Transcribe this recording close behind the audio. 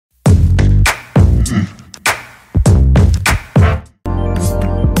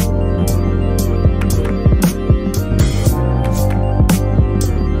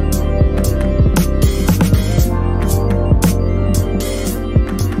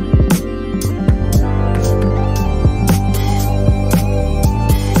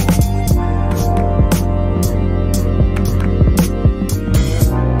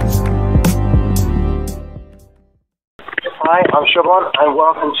everyone, and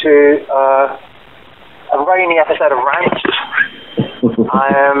welcome to a rainy episode of Rantz. I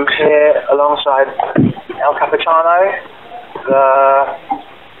am here alongside El Capitano.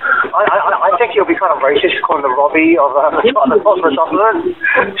 I think you'll be kind of racist calling the Robbie of Tottenham Hotspur Supplement.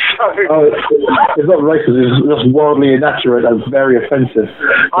 It's not racist, it's just wildly inaccurate and very offensive.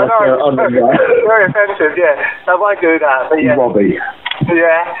 I know, very offensive, yeah. So I won't do that, but yeah. Robbie.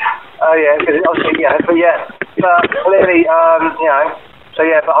 Yeah. Oh yeah, because obviously, yeah, but clearly, so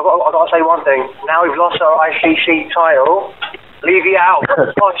yeah, but I've got to say one thing. Now we've lost our ICC title. Levy out.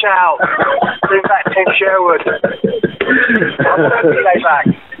 Watch out. Bring back Tim Sherwood. I'm going to stay back.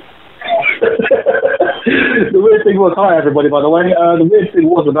 The weird thing was, hi everybody, by the way. The weird thing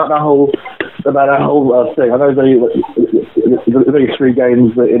was about that whole thing. I know there's only 3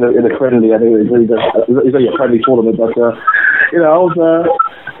 games in a friendly. I think it's only a friendly tournament, but I was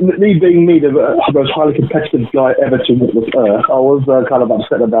me being me, the most highly competitive guy ever to witness Earth. I was kind of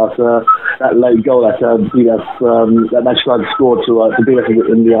upset about that late goal that Manchester United scored to beat us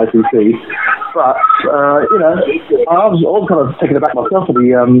in the ICC. But I was all kind of taken aback myself at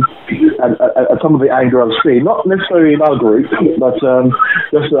at some of the anger I've seen, not necessarily in our group, but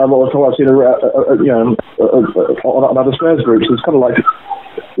just what I've seen on other Spurs groups. It's kind of like,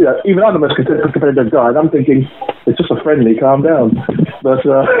 even I'm the most competitive guy, and I'm thinking it's just a friendly, calm down. But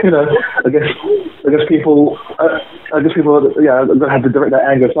I guess people have to direct their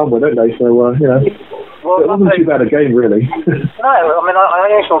anger somewhere, don't they? So well, it wasn't too bad a game, really. No, I mean, I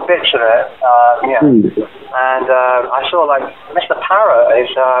only saw bits of it, and I saw like Mr. Parrott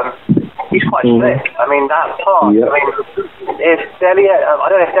is he's quite slick. I mean, that pass. Yep. I mean, if Dele, I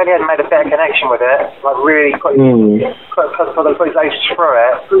don't know if Dele had made a better connection with it, like really put his ace through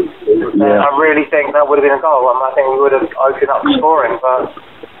it, then I really think that would have been a goal, and I think we would have opened up scoring. But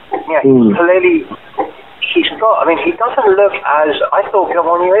clearly. He doesn't look as I thought.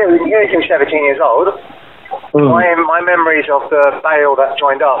 When you hear him 17 years old, my memories of the Bale that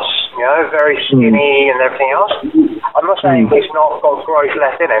joined us, very skinny and everything else. I'm not saying he's not got growth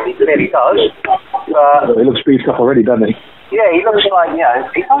left in him. He clearly does. But he looks beefed up already, doesn't he? Yeah, he looks like, he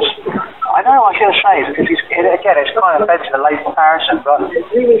does. I know what I shouldn't say, because it's kind of offensive, a late comparison, but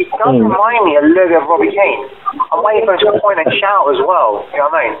he does remind me a little bit of Robbie Keane. I'm waiting for him to point and shout as well. You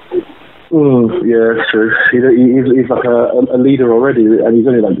know what I mean? Yeah, it's true. He's like a leader already, and he's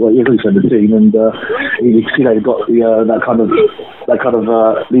only 17, and you see that he's got that kind of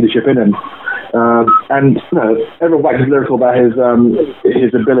leadership in him. And everyone waxes lyrical about his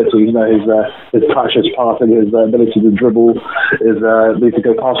ability, his touch, his passing, his ability to dribble, his ability to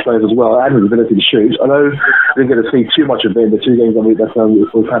go past players as well, and his ability to shoot. I know we didn't get to see too much of it in the 2 games that we've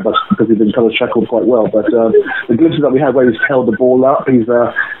had, because he's been kind of shackled quite well. But the glimpses that we had where he's held the ball up, he's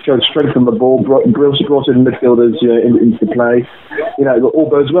shown strength on the ball, brought in midfielders into play. All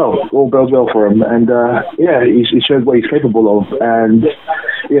bodes well. All bodes well for him, and he shows what he's capable of, and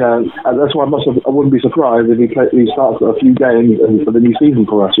that's why I wouldn't be surprised if he starts a few games for the new season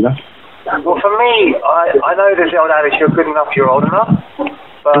for us. Well, for me, I know there's the old adage, you're good enough, you're old enough.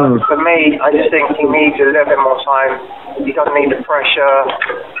 But for me, I just think he needs a little bit more time. He doesn't need the pressure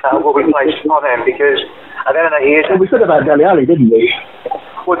that will be placed on him, because I don't know, he is. Well, we said about Dele Alli, didn't we?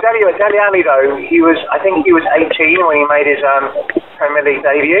 Well, Dele Alli though, I think he was 18 when he made his Premier League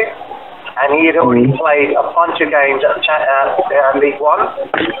debut, and he had already played a bunch of games at League One.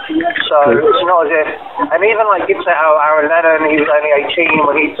 So it's not as if, and even like you'd say, Aaron Lennon, he was only 18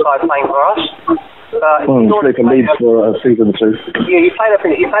 when he started playing for us. But he's played Leeds for a season or 2. Yeah, he played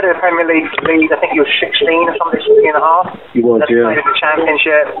in the Premier League for Leeds. I think he was 16 or something, 16 and a half. He was, He played in the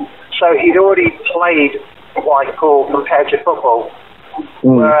Championship. So he'd already played what I call competitive football.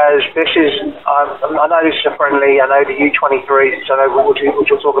 Whereas this is, I know this is a friendly, I know the U23s, so I know which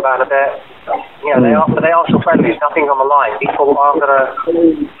we'll talk about in a bit. They are still friendlies, nothing's on the line. People aren't going to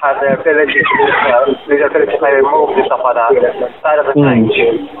have their ability to lose their ability to play their mortgage and stuff like that. That doesn't change.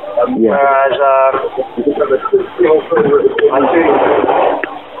 Whereas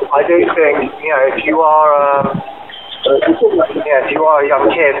I do think, if you are if you are a young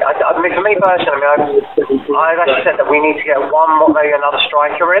kid, I mean, for me personally, I've actually said that we need to get maybe another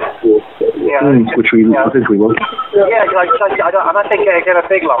striker in. Which I think we will. Yeah, I don't think get a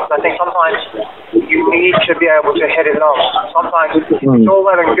big lump. I think sometimes you need to be able to hit it long. Sometimes it's all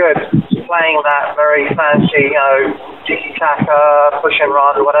well and good playing that very fancy, tiki-taka, push and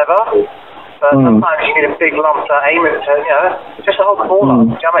run, or whatever. But sometimes you need a big lump to aim it to, just to hold the ball up.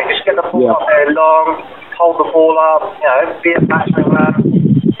 Do you know what I mean? Just get the ball up there long, hold the ball up, be a batsman man,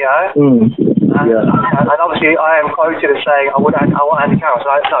 And obviously I am quoted as saying I want Andy Carroll. So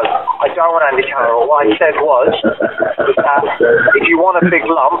no, I don't want Andy Carroll. What I said was that if you want a big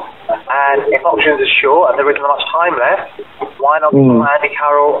lump and if options are short and there isn't much time left, why not Andy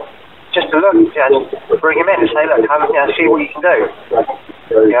Carroll just to look, bring him in and say, look, see what you can do.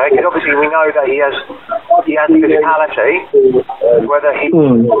 Because obviously we know that he has physicality, whether he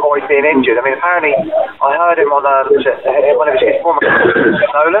avoids being injured. I mean, apparently, I heard him on one of his former colleagues,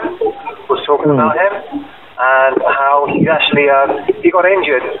 Nolan, was talking about him, and how he actually, he got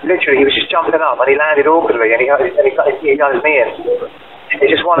injured, literally, he was just jumping up, and he landed awkwardly, and he got his knee in. It's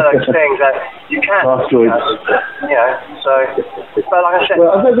just one of those things that you can't. So, but like I said,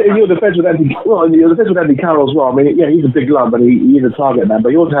 I think in your defence with Andy Carroll as well. I mean, he's a big lump and he's a target man,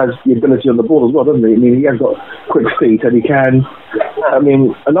 but he also has the ability on the ball as well, doesn't he? I mean, he has got quick feet and he can. I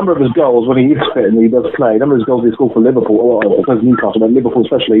mean, a number of his goals when he is fit and he does play, a number of his goals he scored for Liverpool or Newcastle, but Liverpool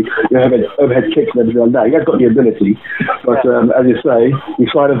especially, overhead kicks and everything like that. He has got the ability, but as you say,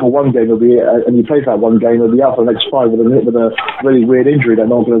 you sign him for one game, and he plays that one game, he'll be out for the next 5 with a really weird injury that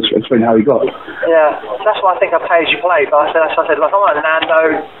no one can explain how he got. Yeah, that's why I think I pay as you play. But I said, like, I want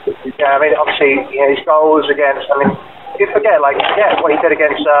Nando. I mean, obviously, his goals against. I mean, you forget what he did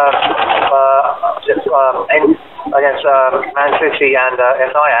against Man City and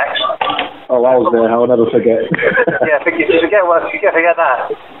Ajax. Oh, I was there. I'll never forget. Forget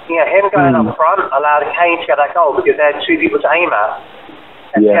that. Him going up front allowed Kane to get that goal because they had 2 people to aim at.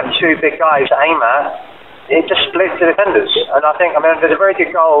 And you have 2 big guys to aim at. It just splits the defenders, and I mean, there's a very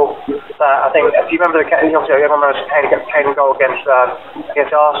good goal that I think, if you remember, everyone remembers Kane goal against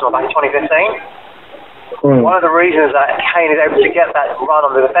Arsenal back in 2015. One of the reasons that Kane is able to get that run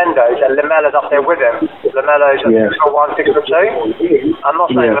on the defender is that Lamella's up there with him. Lamella's 6'1", 6'2". I'm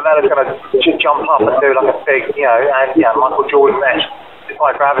not saying Lamella's going to jump up and do like a big, Michael Jordan-esque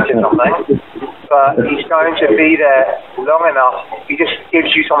defy gravity or something, but he's going to be there long enough. He just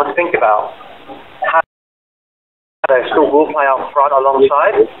gives you someone to think about. Still will play up front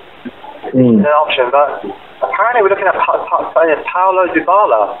alongside. An option, but apparently we're looking at Paulo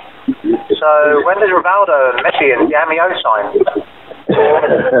Dybala. So when does Rivaldo and Messi and Gamio sign?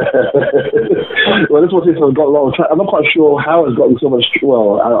 Well, this one seems to have got a lot of traction. I'm not quite sure how it's gotten so much.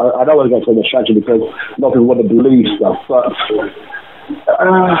 Well, I know it's got so much traction because a lot of people want to believe stuff, but.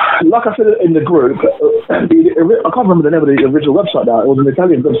 Like I said in the group, I can't remember the name of the original website now. It was an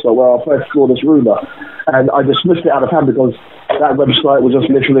Italian website where I first saw this rumour, and I dismissed it out of hand because that website was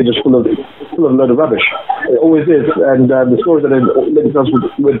just literally just full of a load of rubbish. It always is, and the stories that they've linked us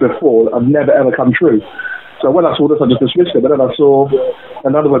with before have never ever come true. So when I saw this, I just dismissed it. But then I saw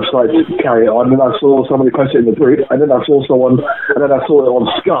another website carry it on, and then I saw somebody post it in the group, and then I saw someone, and then I saw it on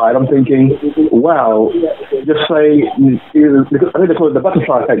Sky, and I'm thinking, wow, just say, I think they call it the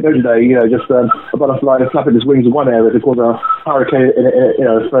butterfly effect, don't they? Just a butterfly flapping its wings in one area to cause a hurricane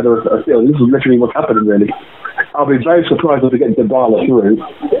further afield. This is literally what's happening, really. I'll be very surprised if we get Dybala through,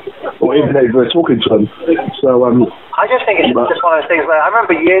 or even if we're talking to him. So, I just think it's just one of those things where I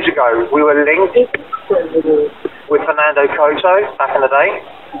remember years ago we were linked with Fernando Couto back in the day.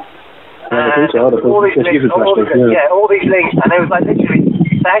 All these links, and it was like literally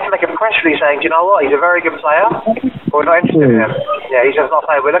they had to make a press release saying, do you know what, he's a very good player, but we're not interested in him. He's just not a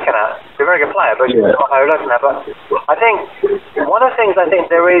player we're looking at. He's a very good player, but he's not a player we're looking at. But I think one of the things I think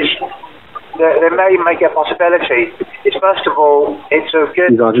there may make it a possibility is, first of all, it's a good...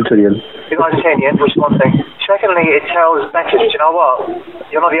 He's Argentinian, which is one thing. Secondly, it tells bettors, you know what,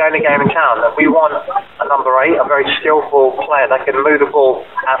 you're not the only game in town. We want a number 8, a very skillful player that can move the ball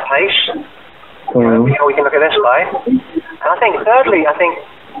at pace. We can look at this way. And I think, thirdly,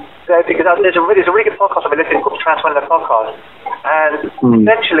 because there's a really good podcast I've been listening to called Transfer Window Podcast, and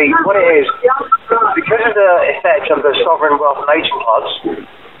essentially what it is, because of the effect of the sovereign wealth nation clubs,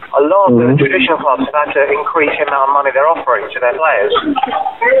 a lot of the traditional clubs have had to increase the amount of money they're offering to their players.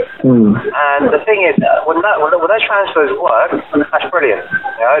 And the thing is, when those transfers work, that's brilliant.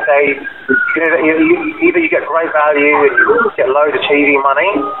 Either you get great value and you get loads of TV money,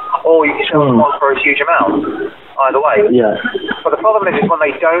 or you can sell them for a huge amount. Either way. But the problem is when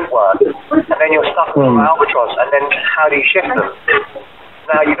they don't work, and then you're stuck with albatross, and then how do you shift them?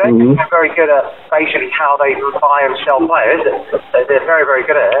 Now, Juventus are very good at basically how they buy and sell players. They're very, very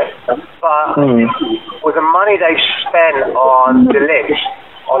good at it. But with the money they've spent on Dulwich,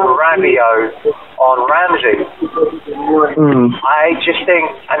 on Rabiot, on Ramsey, I just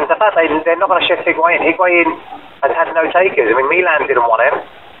think, and the fact they're not going to shift Higuain. Higuain has had no takers. I mean, Milan didn't want him.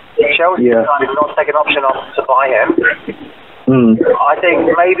 Chelsea decided not to take an option off to buy him. I think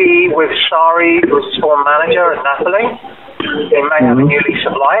maybe with Sarri, who's his former manager at Napoli, they may have a new lease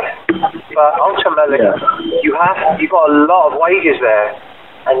of life, but ultimately you've got a lot of wages there,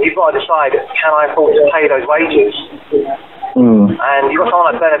 and you've got to decide, can I afford to pay those wages? And you've got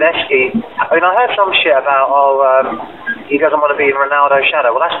someone like Bernardeschi. I mean, I heard some shit about, he doesn't want to be in Ronaldo's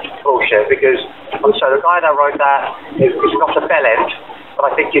shadow. Well, that's bullshit, because so the guy that wrote that is not a bellend,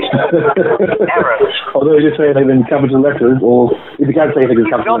 but I think it's errors. Although he did say anything in capital letters, or if you can't say anything in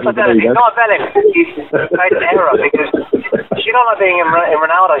capital letters, he's not a bellend. He's made an error, because you don't like being in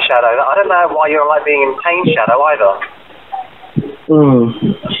Ronaldo's shadow. I don't know why you don't like being in Kane's shadow either.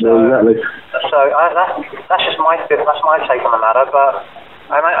 Exactly. So that's just my take on the matter. But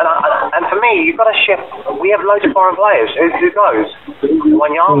and for me, you've got to shift. We have loads of foreign players. Who goes?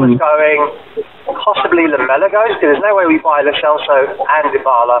 When Yarman's going, possibly Lamela goes, because there's no way we buy Lo Celso and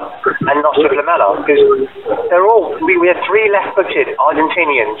Dybala and not with Lamela, because they're all. We have 3 left-footed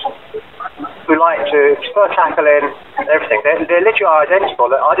Argentinians who like to spur tackle in and everything. They're literally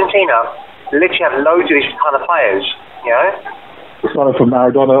identical. Argentina literally have loads of these kind of players. You know. Started from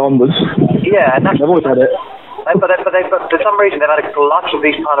Maradona onwards. Yeah, and they've always had it. But for some reason they've had a glut of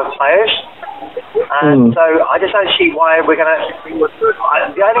these kind of players, and so I just don't see why we're gonna.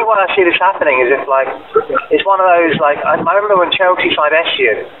 The only way I see this happening is if it's one of those I remember when Chelsea signed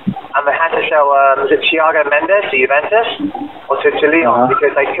Essien and they had to sell was it Thiago Mendes to Juventus or to Lyon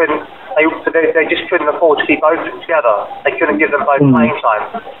because they just couldn't afford to keep both of them together. They couldn't give them both playing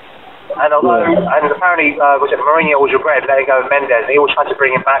time. And apparently, was it Mourinho was regretted letting go of Mendes? He always tried to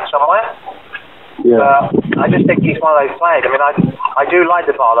bring him back somewhere. Yeah. I just think he's one of those players. I mean, I do like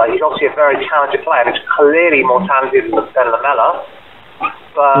Dybala. He's obviously a very talented player. He's clearly more talented than Lamela.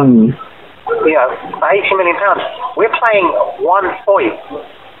 But you know, for £80 million, we're playing one Foyt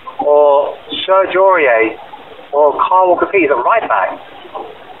or Serge Aurier or Carl Walker-Peters at right back.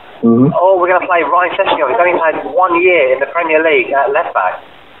 Or we're going to play Ryan Sessegnon, who's only had 1 year in the Premier League at left back.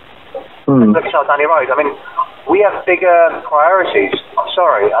 Look at Danny Rose. I mean, we have bigger priorities. I'm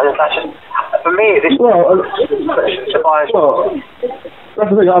sorry. That's just, for me, this is a bias. Well, that's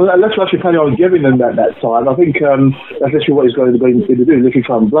the thing. Let's actually carry on giving them that time. I think that's literally what he's going to do. Literally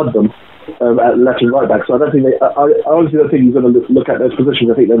try and blood them at left and right back. So I don't think I honestly don't think he's going to look at those positions.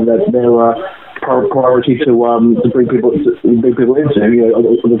 I think that they're priority to bring people into. You know,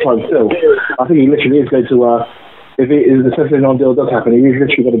 on the time still. I think he literally is going to. If the second non-deal does happen, he's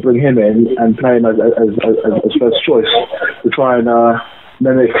literally going to bring him in and play him as first choice to try and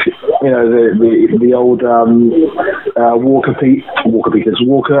mimic, you know, the old Walker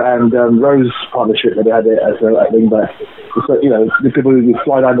and Rose partnership that they had at wing back. So, you know, the people who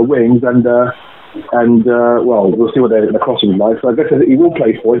fly down the wings and well, we'll see what the crossing is like. So I guess he will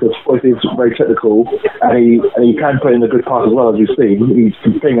play Foyt, because Foyt is very technical, and he can put in a good pass as well, as you've seen. He's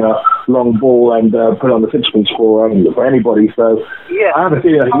ping a long ball and put it on the fixtures for anybody. So yeah, I have a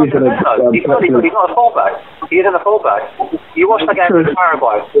feeling that he's going to. He's not a fullback. He isn't a fullback. You watch the game in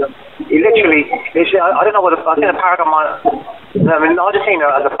Paraguay. He literally. I don't know what. I think the Paraguay might. I mean, Argentina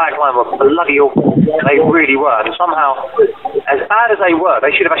as a back line were bloody awful. They really were. And somehow, as bad as they were,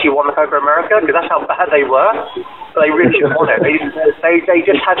 they should have actually won the Copa America, because that's how bad they were. But they really should have won it. They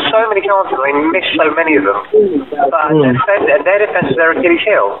just had so many chances, and they missed so many of them. But their defence is their Achilles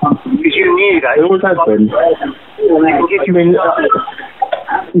heel, because you knew that. It always has been.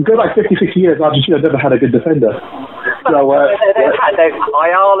 Go back 50, 60 years, Argentina never had a good defender. So, they've had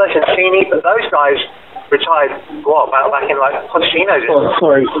Ayala, Sensini, but those guys retired, back in Pochettino's. Oh,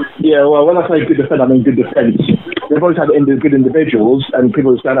 sorry. Yeah, well, when I say good defender, I mean good defence. They've always had good individuals, and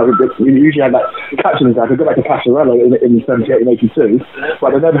people who stand out. You usually have that captain that. Go back to Passarello in 78 and 82,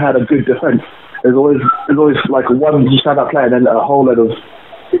 but they've never had a good defence. There's always like one stand-up player, and then a whole lot of,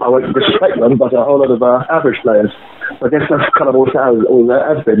 I won't disrespect them, but a whole lot of average players. So I guess that's kind of always how it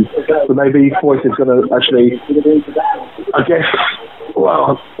has been. So maybe Foyt is going to actually, I guess,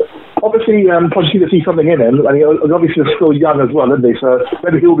 well, obviously Pochettino see something in him, and he's obviously still young as well, isn't he? So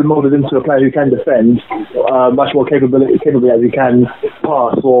maybe he'll be moulded into a player who can defend much more capably as he can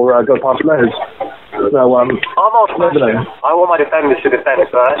pass or go past players. So I'm old-fashioned. I want my defenders to defend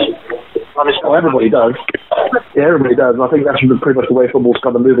first. Oh, everybody does. Yeah, everybody does. I think that's pretty much the way football's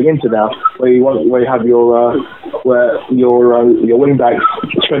kind of moving into now, where you have your wing backs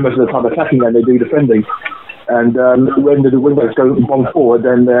spend most of the time attacking and they do defending. And when the wing backs go bomb forward,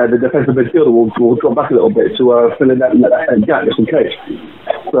 then the defensive midfielder will drop back a little bit to fill in that gap just in case.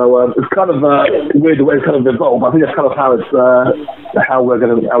 So it's kind of weird the way it's kind of evolved. I think that's kind of how we're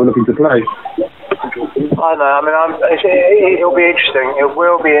looking to play. I know. I mean, it'll be interesting. It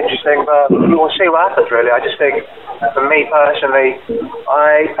will be interesting, but we'll see what happens. Really, I just think, for me personally,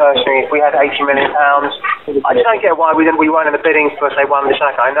 if we had £80 million, I just don't get why we weren't in the bidding for, say,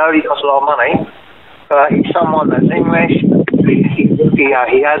 Wan-Bissaka. I know he costs a lot of money, but he's someone that's English. He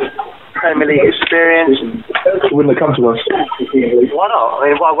has Premier League experience. He wouldn't have come to us. Why not? I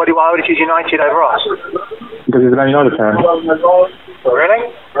mean, why would he choose United over us? Because he's an Man United fan. Really?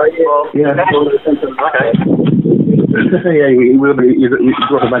 Well, yeah. Okay. Yeah, he grew up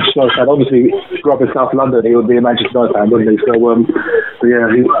a Manchester United fan. Obviously, he grew up in South London. He would be a Manchester United fan, wouldn't he? So, yeah,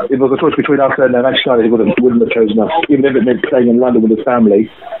 if it was a choice between us and Manchester United, he wouldn't have chosen us. Even if it meant staying in London with his family,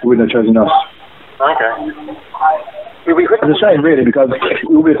 he wouldn't have chosen us. Okay. It's a shame, really, because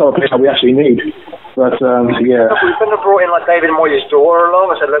we'll be the type of player we actually need. But, yeah. We couldn't have brought in, like, David Moyes' daughter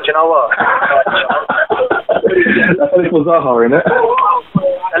along and said, look, you know what? That's only for Zaha, isn't it?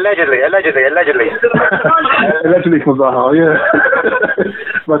 Allegedly. Allegedly for Zaha, yeah.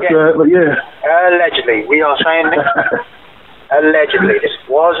 But yeah. Allegedly. We are saying this. Allegedly. This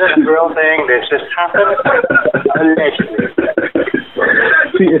wasn't a real thing. This just happened. Allegedly.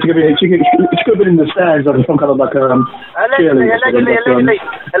 She could have been in the stands as some kind of like allegedly.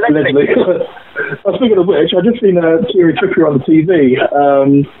 Well, speaking of which, I just seen Kieran Trippier on the TV,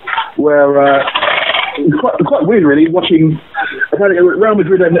 where quite weird really watching Real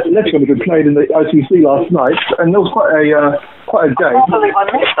Madrid and Atletico Madrid played in the ITC last night, and there was quite a day. I can't believe I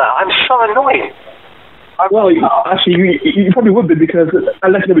missed that. I'm so annoyed. Well, actually, you probably would be, because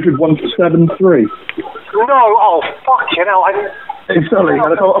Atletico Madrid won 7-3. No, oh fuck, you know, Sorry, and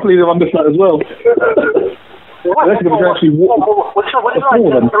I can't believe I missed that as well. Atletico Madrid actually won. What is it, like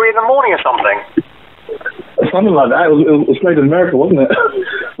 3 in the morning or something? Something like that. It was played in America, wasn't it?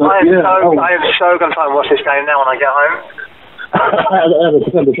 But, I am so going to try and watch this game now when I get home. I have a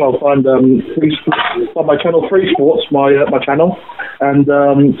potential to try and find my channel, Free Sports, my channel, and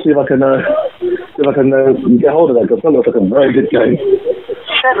see if I can get hold of that, because that looks like a very good game.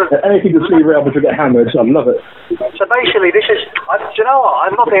 Anything to see Real Madrid get hammered, so I love it. So basically, this is, do you know what?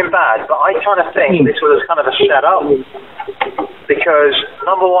 I'm not being bad, but I kind of think this was kind of a setup. Because,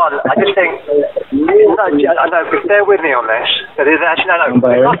 number one, I just think, bear with me on this. But actually, no, not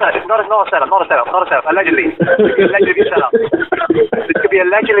a setup, allegedly. Allegedly set up. This could be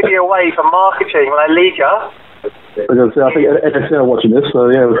allegedly away for marketing La Liga. I think NSL are watching this, so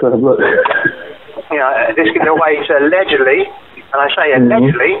yeah, let's have a look. Yeah, this could be away to allegedly, and I say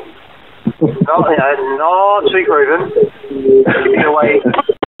allegedly, not too proven, could be away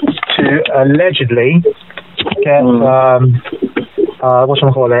to allegedly get,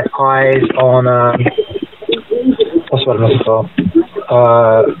 whatchamacallit, eyes on, what's the word I'm looking for?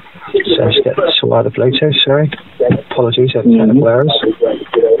 So let's get this all out of Bluetooth, sorry. Apologies, I have technical errors.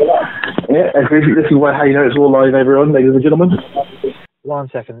 Yeah, this is how you know it's all live, everyone, ladies and gentlemen. One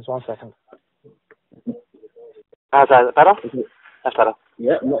second. How's that? Better? That's better.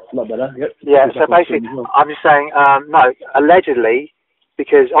 Yeah, not better. Yep. Yeah, so basically, I'm just saying, no, allegedly,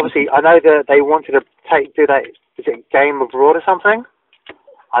 because obviously I know that they wanted to do that, is it Game Abroad or something?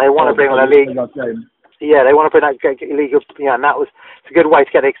 And they want to bring La Liga. Yeah, they want to bring that league up, and it's a good way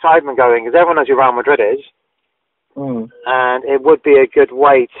to get the excitement going, because everyone knows who Real Madrid is. And it would be a good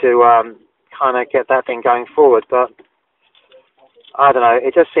way to kind of get that thing going forward, but I don't know,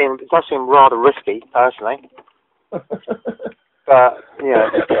 it does seem rather risky, personally. But, yeah.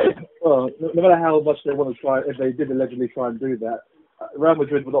 Well, no matter how much they want to try, if they did allegedly try and do that, Real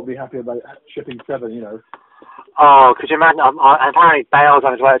Madrid would not be happy about shipping 7, you know. Oh, could you imagine? Apparently Bale's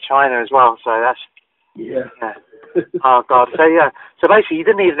on his way to China as well, so that's... Yeah. Oh, God. So, yeah. So, basically, you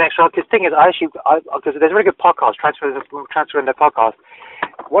didn't need an extra... Because the thing is, because there's a really good podcast, Transfer Window podcast.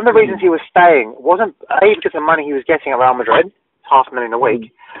 One of the reasons he was staying wasn't, A, because of the money he was getting at Real Madrid, $500,000 a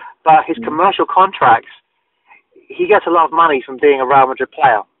week, but his commercial contracts, he gets a lot of money from being a Real Madrid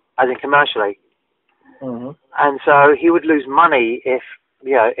player, as in commercially. And so he would lose money if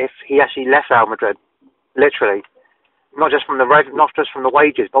he actually left Real Madrid, literally. Not just from the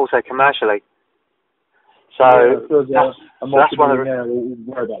wages, but also commercially. So that's one of the...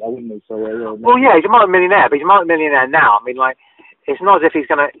 worry about that, wouldn't he? So, well, yeah, he's a multi-millionaire, but he's a multi-millionaire now. I mean, like, it's not as if he's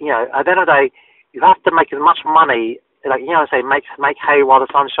going to, at the end of the day, you have to make as much money, like, make hay while the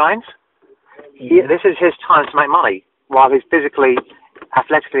sun shines. This is his time to make money while he's physically,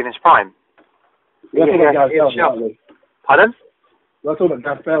 athletically in his prime. Pardon? We're talking about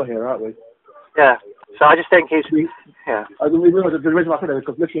Gareth Bale here, aren't we? Yeah. So I just think he's... The reason I put it is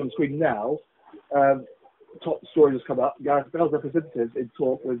because literally on the screen now, top story has come up. Gareth Bale's representative in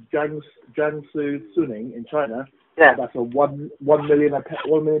talk with Jiangsu Suning in China. Yeah. That's a £1 million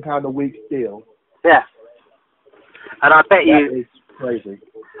a week deal. Yeah. And I bet you... That is crazy.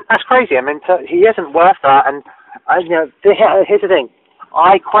 That's crazy. I mean, he isn't worth that. And, here's the thing.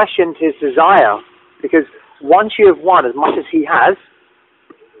 I questioned his desire because once you have won as much as he has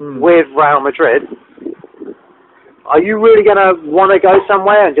with Real Madrid, are you really going to want to go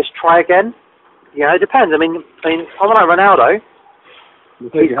somewhere and just try again? You know, it depends. I mean, someone like Ronaldo... You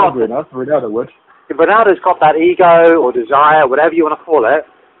think you're hungry enough, Ronaldo would. Ronaldo's got that ego or desire, whatever you want to call it,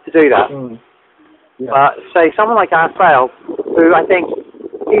 to do that. Yeah. But say someone like Ebbsfleet, who I think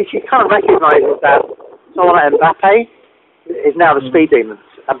he kind of recognises that someone like Mbappe is now the speed demon.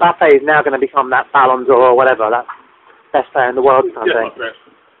 Mbappe is now going to become that Ballon d'Or or whatever, that best player in the world kind of thing.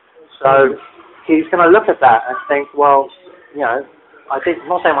 So he's going to look at that and think, well, you know, I think, I'm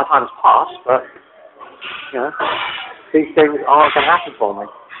not saying my time has passed, but, you know, these things aren't going to happen for me.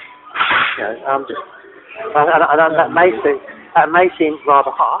 You know, and that may seem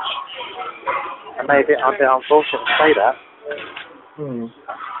rather harsh, and maybe a bit unfortunate to say that,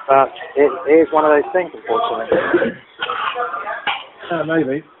 but it is one of those things, unfortunately.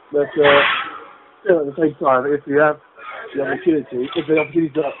 Maybe, but still at the same time, if you have the opportunity, if the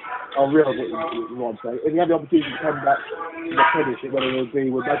opportunities are real, what I'm saying, if you have the opportunity to come back to the Premiership, whether it will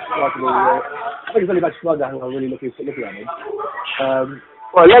be with Manchester United or I think it's only Manchester United who are really looking at him.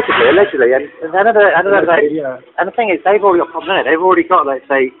 Well, allegedly, and and the thing is, they've already got problems in it. They've already got, let's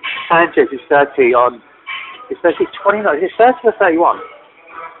say, Sanchez is 30 on, is 30, 29, is it 30 or 31?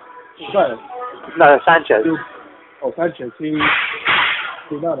 No, Sanchez. Sanchez, he's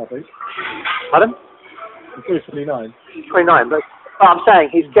 29, I think. Pardon? He's 29. 29, but I'm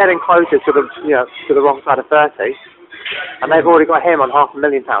saying he's getting closer to the, you know, to the wrong side of 30, and they've already got him on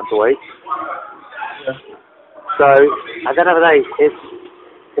 £500,000 a week. Yeah. So, at the end of the day,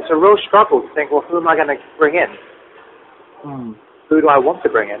 it's a real struggle to think, well, who am I going to bring in? Who do I want to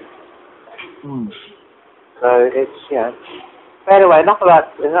bring in? So it's, you know. But anyway, enough of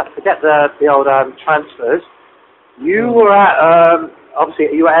that. Forget the old transfers. You were at,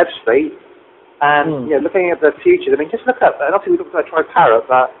 obviously, you were at Ebbsfleet, and you know, looking at the future. I mean, just look at, and obviously we looked at Troy Parrott,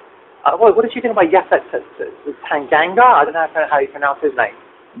 but what did you think about Yaphet Tanganga? I don't know how you pronounce his name.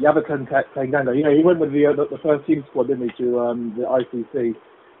 Yaphet Tanganga. Yeah, he went with the first team squad, didn't he, to the ICC.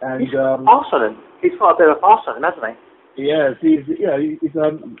 And he's awesome. He's got a bit of awesome, hasn't he? Yes, he's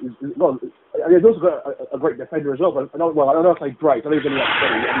also got a great defender as well. But I don't say great. I don't even like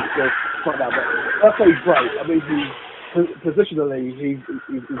Steady, and he's still quite that. But I say great. I mean, positionally, he's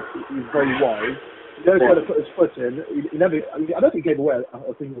very wise. He knows where to put his foot in. He never. I don't think he gave away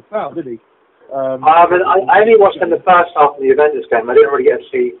a single foul, did he? I only watched him the first half of the Juventus game. I didn't really get to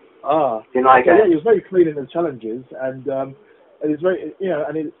see United. Yeah, he was very clean in his challenges, and it's very, you know,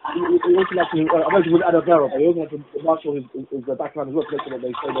 and he also likes to, I know he was Adavera, but he also likes to marshal his background as well, to make sure that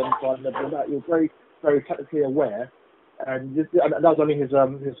they stayed on side and everything like that. He was very, very technically aware, and that was only his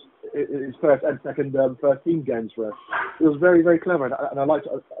first and second first team games for us. He was very, very clever, and I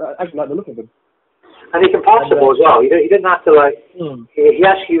actually like the look of him. And he can pass the ball as well. He didn't have to, like, he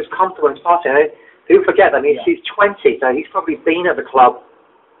was comfortable in starting. Don't forget that he's 20, so he's probably been at the club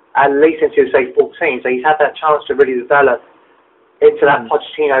at least until, say, 14, so he's had that chance to really develop into that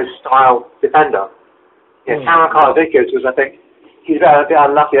Pochettino-style defender. You know, Cameron Carter-Vickers was, I think, he's a bit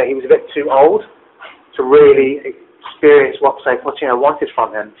unlucky that he was a bit too old to really experience what, say, Pochettino wanted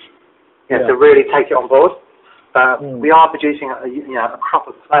from him, you know, to really take it on board. But we are producing a crop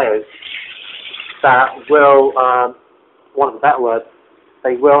of players that will, one of the better words,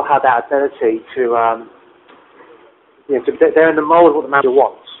 they will have that ability to, they're in the mould of what the manager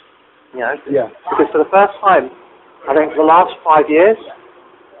wants. You know, because for the first time, I think the last 5 years,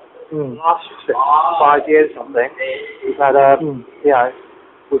 something, we've had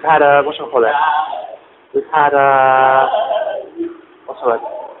we've had what shall I call it? We've had what's the word?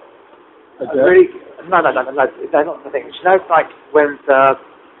 Really, no, they're not the thing. You know, it's like when the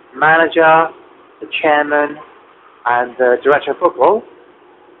manager, the chairman, and the director of football,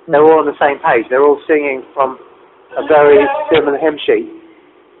 they're all on the same page. They're all singing from a very similar hymn sheet.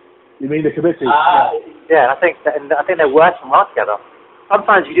 You mean the committee? Yeah, I think they're working well together.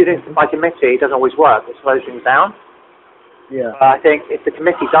 Sometimes you do things by committee, it doesn't always work. It slows things down. Yeah. But I think if the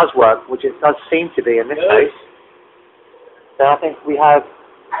committee does work, which it does seem to be in this case, then I think we have,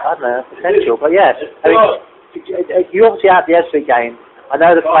 I don't know, potential. But yeah, I mean, you obviously had the Ebbsfleet game. I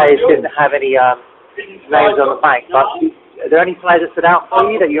know the players didn't have any names on the bank, but are there any players that stood out for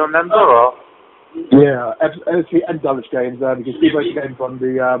you that you remember, or? Yeah, Ebbsfleet and Dulwich games. You can see both the games on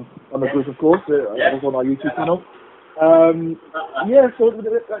the group, of course. It was on our YouTube channel. So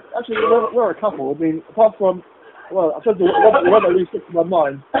actually there were a couple. I mean, apart from Well, I said the one that really sticks to my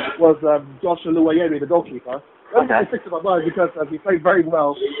mind was Joshua Luayemi, the goalkeeper. That really sticks to my mind because he played very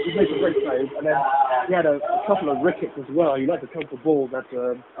well. He made some great saves, and then he had a couple of rickets as well. He liked to come for balls that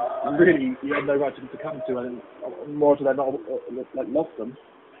really he had no right to come to, and more to than not lost them.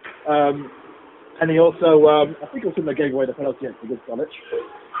 And he also, I think it was him that gave away the penalty against Dulwich,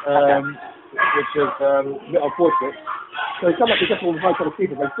 which is a bit unfortunate. So he's come up with all the high kind of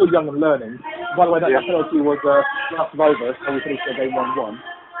keepers. They're still young and learning. By the way, that penalty was last over, so we finished the game 1-1.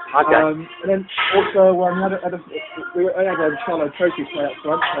 Okay. And then also we had a Charlotte Trophy play up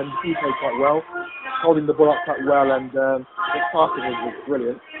front, and he played quite well, holding the ball up quite well, and his passing was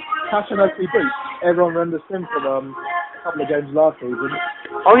brilliant. Passion actually beat. Everyone remembers him from a couple of games last season.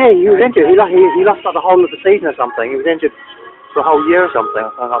 Oh yeah, he was injured. He lost like the whole of the season or something. He was injured for a whole year or something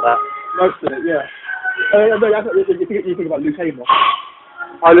like that. Most of it, yeah. No, you think about Luke Amos.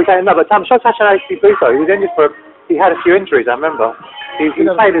 Oh, Luke Amos, no, but I'm sure Tasha actually beat though. He was injured he had a few injuries, I remember. He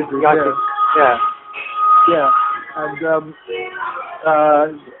played as yeah. And he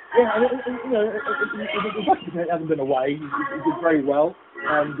hasn't been away. He did very well,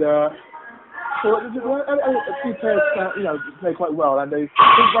 and so a few players play quite well, and they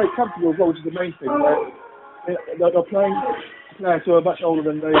feel very comfortable as well, which is the main thing. They're playing players who are much older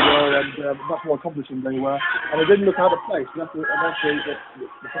than they were and much more accomplished than they were, and they didn't look out of place. And that's the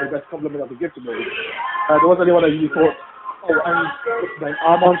best compliment I could give to me. There wasn't anyone who thought, and what's his name,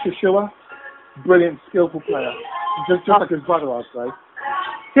 Armand Shishua, brilliant, skillful player, just like his brother, I'd say.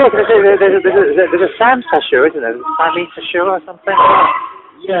 Yeah, there's a Sam Shishua, isn't there? Sammy Shishua or something.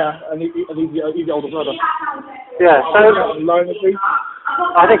 Yeah, and he's the older brother. Yeah, so loan, at least.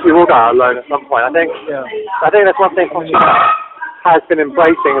 I think he will go out alone at some point. I think that's one thing has been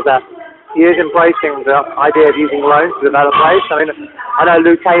embracing, is that he is embracing the idea of using loans to develop players. I mean, I know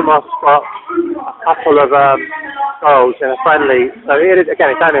Luke Amos got a couple of goals in a friendly, so it is,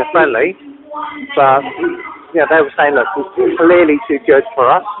 again, it's only a friendly, but they were saying, look, he's clearly too good for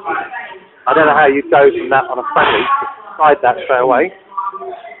us. I don't know how you'd go from that on a friendly to decide that straight away.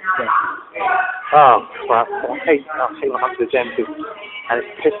 Oh, crap. I hate when I come to the gym and it's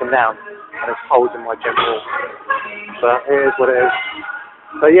pissing down and there's holes in my gym wall. But it is what it is.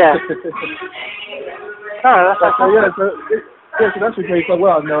 But yeah. So that's okay quite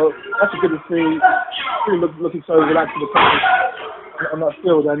well. No, that's good to see. Really looking so relaxed in the on that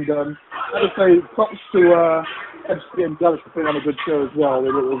field, and I would say props to Ebbsfleet and Dulwich for putting on a good show as well.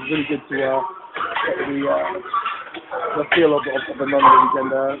 It was really good to get the feel of the London weekend,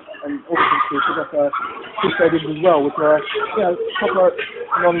 and also to pick up two stadiums as well, which are proper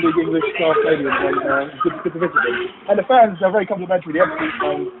non-league English style stadiums, and good to visit them. And the fans are very complimentary. The Ebbsfleet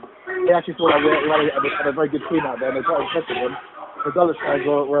fans, they actually thought we had a very good team out there, and they quite impressed with them. The Dulwich fans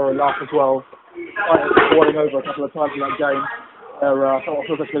were a laugh as well, falling over a couple of times in that game. I thought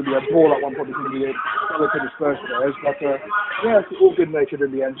that's going to be a ball at one point between the Spurs players, but it's all good natured in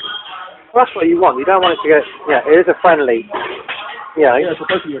the end. Well, that's what you want. You don't want it to get. Yeah, it is a friendly. Yeah, it's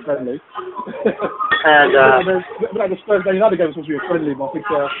supposed to be a friendly. And the Spurs United game was supposed to be a friendly, but I think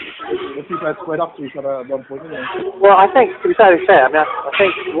the two players squared up to each other at one point, didn't they? Well, I think, to be totally fair, I mean, I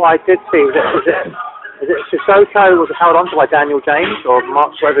think what I did see was it Sissoko was held on to by Daniel James or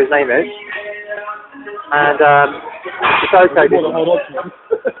Mark, whatever his name is, and Sissoko did.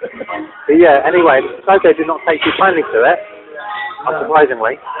 But yeah, anyway, Sissoko did not take too kindly to it,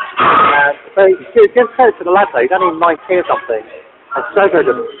 unsurprisingly. So he just said to the lad though, he's only 19 or something, and Sissoko's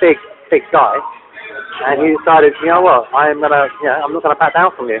a big guy, and he decided, you know what, I'm not gonna back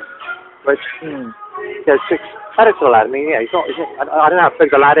down from you, which credit to the lad. I mean, he's not. I don't know how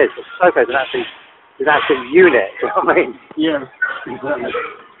big the lad is, but Sissoko's an actual unit. Do you know what I mean? Yeah, exactly.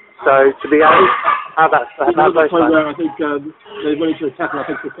 So to be able to have that I think they went into a tackle. I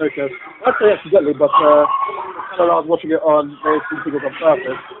think Sissoko. I'd say accidentally, but when I was watching it on, they seemed to think it was on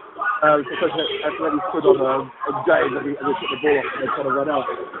purpose. Sissoko accidentally stood on James and he took the ball off and they kind of run out.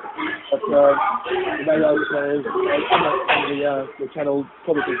 But the main players on the channel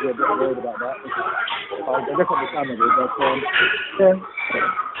probably were a bit worried about that. I guess understand it, but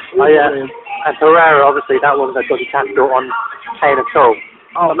and Pereira, obviously, that wasn't a dodgy tackle on Kane at all.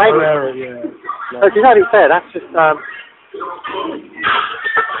 Oh, maybe. Pereira, yeah. So to be totally fair, that's just how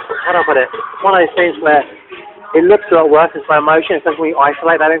do I put it? It's one of those things where it looks a lot worse in slow motion, especially when you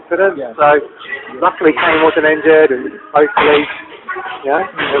isolate that incident. Yeah. So luckily Kane wasn't injured, and hopefully,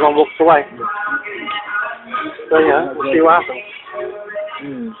 everyone walks away. So we'll see what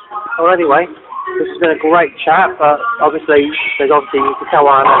happens. Well, anyway, this has been a great chat, but obviously you can tell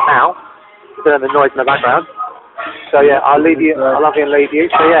why I'm at now. Bit of the noise in the background. So I'll leave you. I love you and leave you.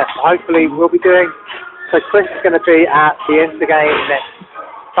 So hopefully we'll be doing So Chris is going to be at the Inter game next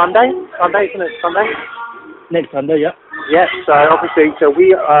Sunday. Sunday, isn't it? Sunday. Next Sunday, yeah. Yeah. So obviously, I'll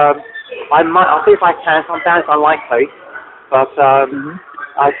see if I can. Sometimes it's unlikely, but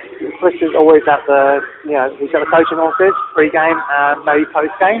Chris is always at he's at the coaching office, pre-game and maybe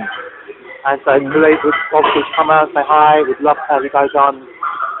post-game. And so we would obviously come out and say hi. We'd love to have you guys on,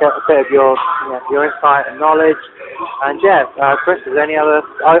 get a bit of your insight and knowledge. And Chris, is there any other?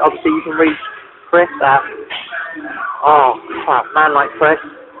 Obviously, you can reach Chris at man like Chris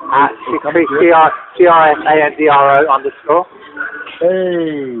at CRSANDRO _. Hey,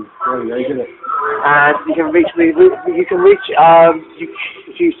 there you go, and you can reach me. You can reach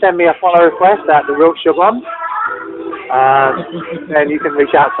if you send me a follow request at the Real Shubon, then you can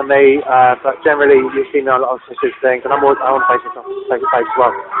reach out to me. But generally, you see me on a lot of Chris's things, and I'm on Facebook as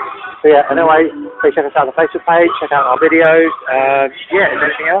well. So anyway, please check us out on the Facebook page. Check out our videos. Is there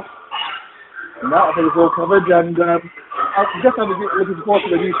anything else? No, I think it's all covered, and I'm just looking forward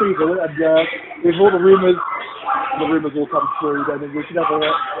to the new season, and if all the rumours all come through, then we should have a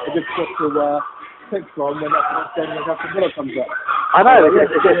good spot to pick from when that Villa comes up. I know,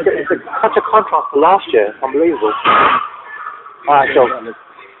 it's such a contrast to last year. It's unbelievable. Alright, Joe.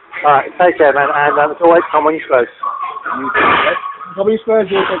 Alright, take care, man, and as always, come on you Spurs. Come on you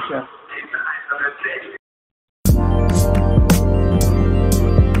Spurs, you'll take care.